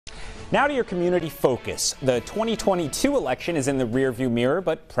Now to your community focus. The 2022 election is in the rearview mirror,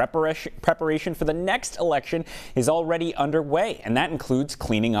 but preparation for the next election is already underway, and that includes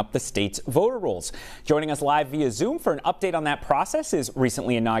cleaning up the state's voter rolls. Joining us live via Zoom for an update on that process is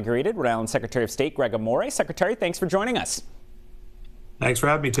recently inaugurated Rhode Island Secretary of State Gregg Amore. Secretary, thanks for joining us. Thanks for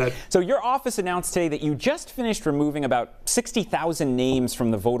having me, Ted. So your office announced today that you just finished removing about 60,000 names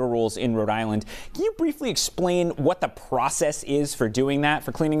from the voter rolls in Rhode Island. Can you briefly explain what the process is for doing that,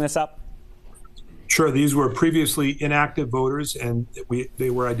 for cleaning this up? Sure. These were previously inactive voters, and they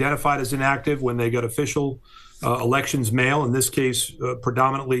were identified as inactive when they got official elections mail, in this case,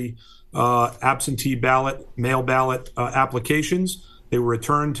 predominantly absentee ballot, mail ballot applications. They were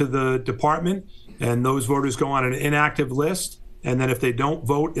returned to the department, and those voters go on an inactive list. And then if they don't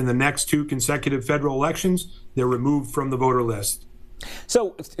vote in the next 2 consecutive federal elections, they're removed from the voter list.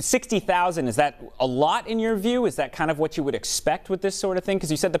 So 60,000, is that a lot in your view? Is that kind of what you would expect with this sort of thing? Because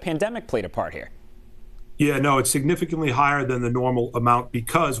you said the pandemic played a part here. Yeah, no, it's significantly higher than the normal amount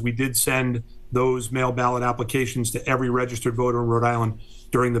because we did send those mail ballot applications to every registered voter in Rhode Island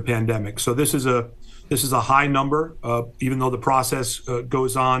during the pandemic. So this is a high number. Even though the process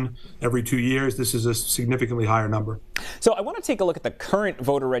goes on every 2 years, this is a significantly higher number. So I want to take a look at the current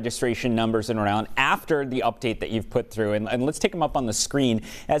voter registration numbers in Rhode Island after the update that you've put through, and let's take them up on the screen.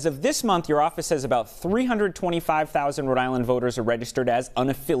 As of this month, your office says about 325,000 Rhode Island voters are registered as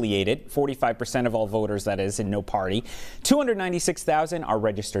unaffiliated, 45% of all voters, that is, in no party. 296,000 are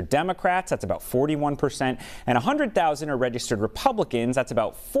registered Democrats, that's about 41%, and 100,000 are registered Republicans, that's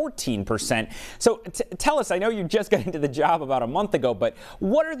about 14%. So tell us, I know you just got into the job about a month ago, but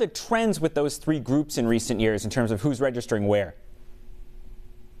what are the trends with those 3 groups in recent years in terms of who's registering where?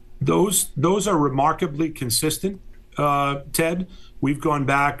 Those are remarkably consistent, Ted. We've gone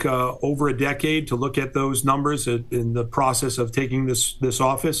back over a decade to look at those numbers in the process of taking this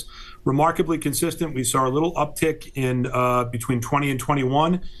office. Remarkably consistent. We saw a little uptick in between 20 and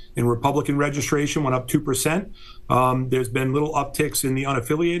 21 in Republican registration, went up 2%. There's been little upticks in the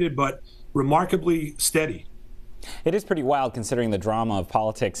unaffiliated, but remarkably steady. It is pretty wild considering the drama of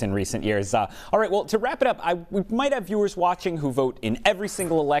politics in recent years. All right, well, to wrap it up, we might have viewers watching who vote in every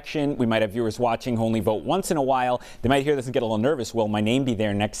single election. We might have viewers watching who only vote once in a while. They might hear this and get a little nervous. Will my name be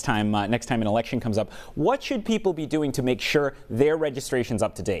there next time an election comes up? What should people be doing to make sure their registration's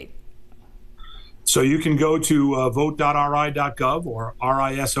up to date? So you can go to vote.ri.gov or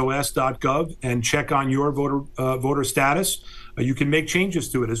risos.gov and check on your voter status. You can make changes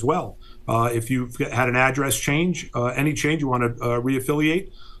to it as well. If you've had an address change, any change you want to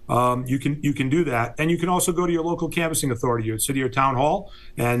reaffiliate, you can do that. And you can also go to your local canvassing authority, your city or town hall,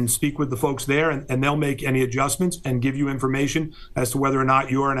 and speak with the folks there, and they'll make any adjustments and give you information as to whether or not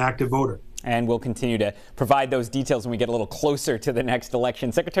you're an active voter. And we'll continue to provide those details when we get a little closer to the next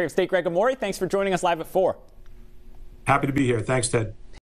election. Secretary of State Gregg Amore, thanks for joining us live at 4. Happy to be here. Thanks, Ted.